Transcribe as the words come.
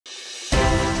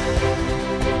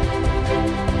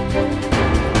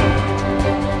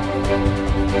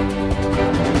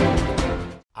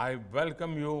I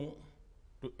welcome you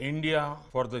to India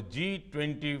for the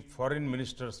G20 Foreign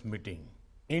Ministers meeting.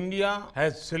 India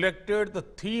has selected the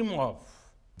theme of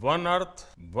One Earth,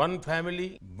 One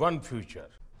Family, One Future.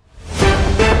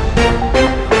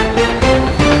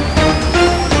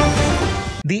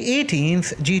 The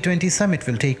 18th G20 summit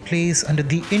will take place under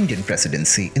the Indian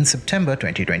presidency in September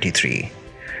 2023.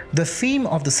 The theme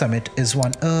of the summit is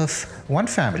One Earth, One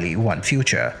Family, One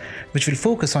Future, which will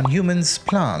focus on humans,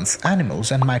 plants,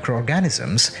 animals, and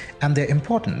microorganisms and their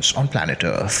importance on planet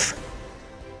Earth.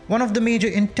 One of the major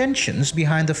intentions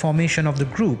behind the formation of the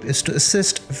group is to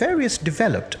assist various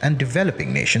developed and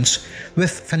developing nations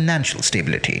with financial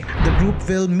stability. The group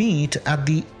will meet at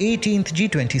the 18th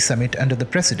G20 summit under the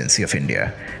presidency of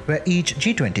India, where each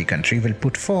G20 country will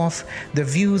put forth their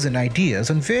views and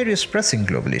ideas on various pressing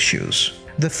global issues.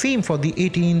 The theme for the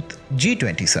 18th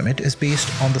G20 summit is based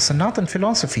on the Sanatan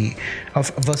philosophy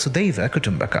of Vasudhaiva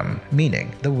Kutumbakam,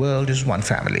 meaning the world is one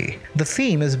family. The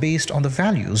theme is based on the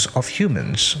values of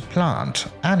humans, plant,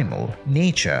 animal,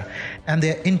 nature, and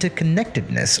their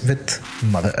interconnectedness with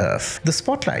Mother Earth. The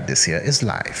spotlight this year is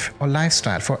life, or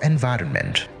lifestyle for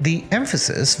environment. The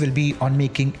emphasis will be on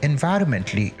making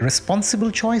environmentally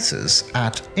responsible choices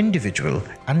at individual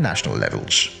and national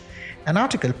levels. An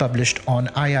article published on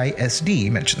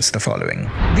IISD mentions the following.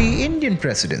 The Indian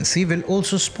presidency will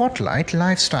also spotlight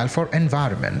lifestyle for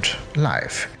environment,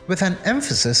 life, with an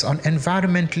emphasis on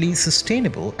environmentally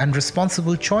sustainable and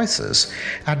responsible choices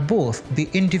at both the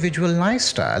individual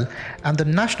lifestyle and the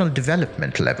national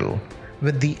development level,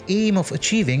 with the aim of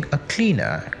achieving a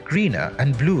cleaner, greener,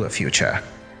 and bluer future.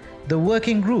 The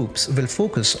working groups will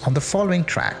focus on the following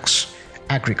tracks: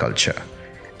 agriculture,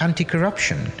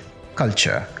 anti-corruption,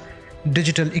 culture,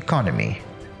 digital economy,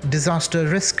 disaster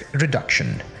risk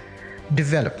reduction,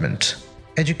 development,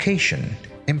 education,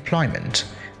 employment,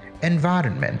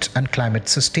 environment and climate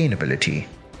sustainability,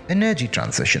 energy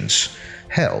transitions,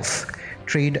 health,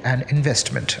 trade and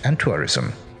investment, and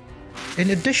tourism.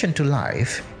 In addition to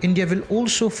life, India will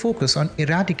also focus on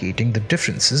eradicating the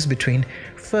differences between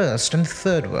first and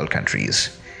third world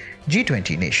countries.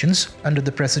 G20 nations, under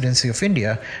the presidency of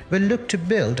India, will look to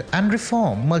build and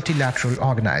reform multilateral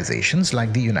organizations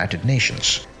like the United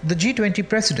Nations. The G20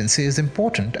 presidency is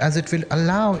important as it will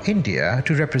allow India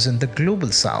to represent the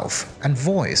global south and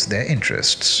voice their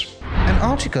interests. An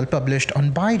article published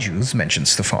on Byju's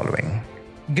mentions the following.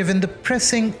 Given the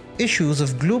pressing issues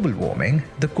of global warming,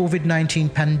 the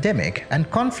COVID-19 pandemic, and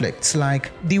conflicts like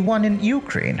the one in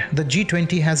Ukraine, the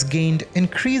G20 has gained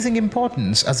increasing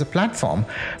importance as a platform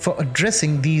for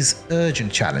addressing these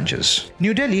urgent challenges.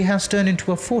 New Delhi has turned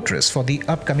into a fortress for the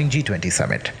upcoming G20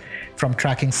 summit. From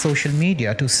tracking social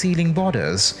media to sealing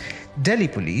borders, Delhi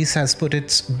police has put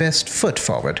its best foot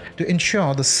forward to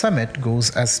ensure the summit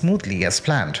goes as smoothly as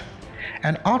planned.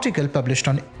 An article published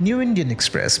on New Indian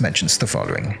Express mentions the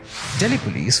following. Delhi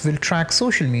police will track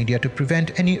social media to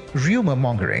prevent any rumor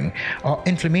mongering or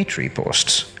inflammatory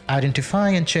posts, identify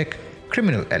and check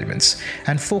criminal elements,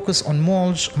 and focus on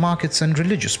malls, markets, and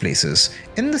religious places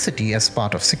in the city as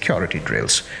part of security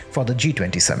drills for the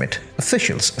G20 summit,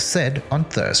 officials said on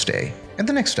Thursday. In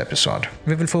the next episode,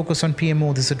 we will focus on PM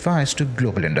Modi's advice to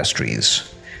global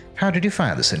industries. How did you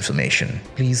find this information?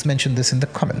 Please mention this in the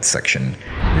comments section.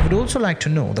 We would also like to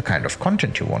know the kind of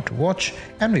content you want to watch,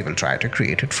 and we will try to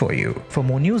create it for you. For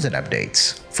more news and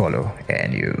updates, follow Airr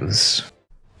News.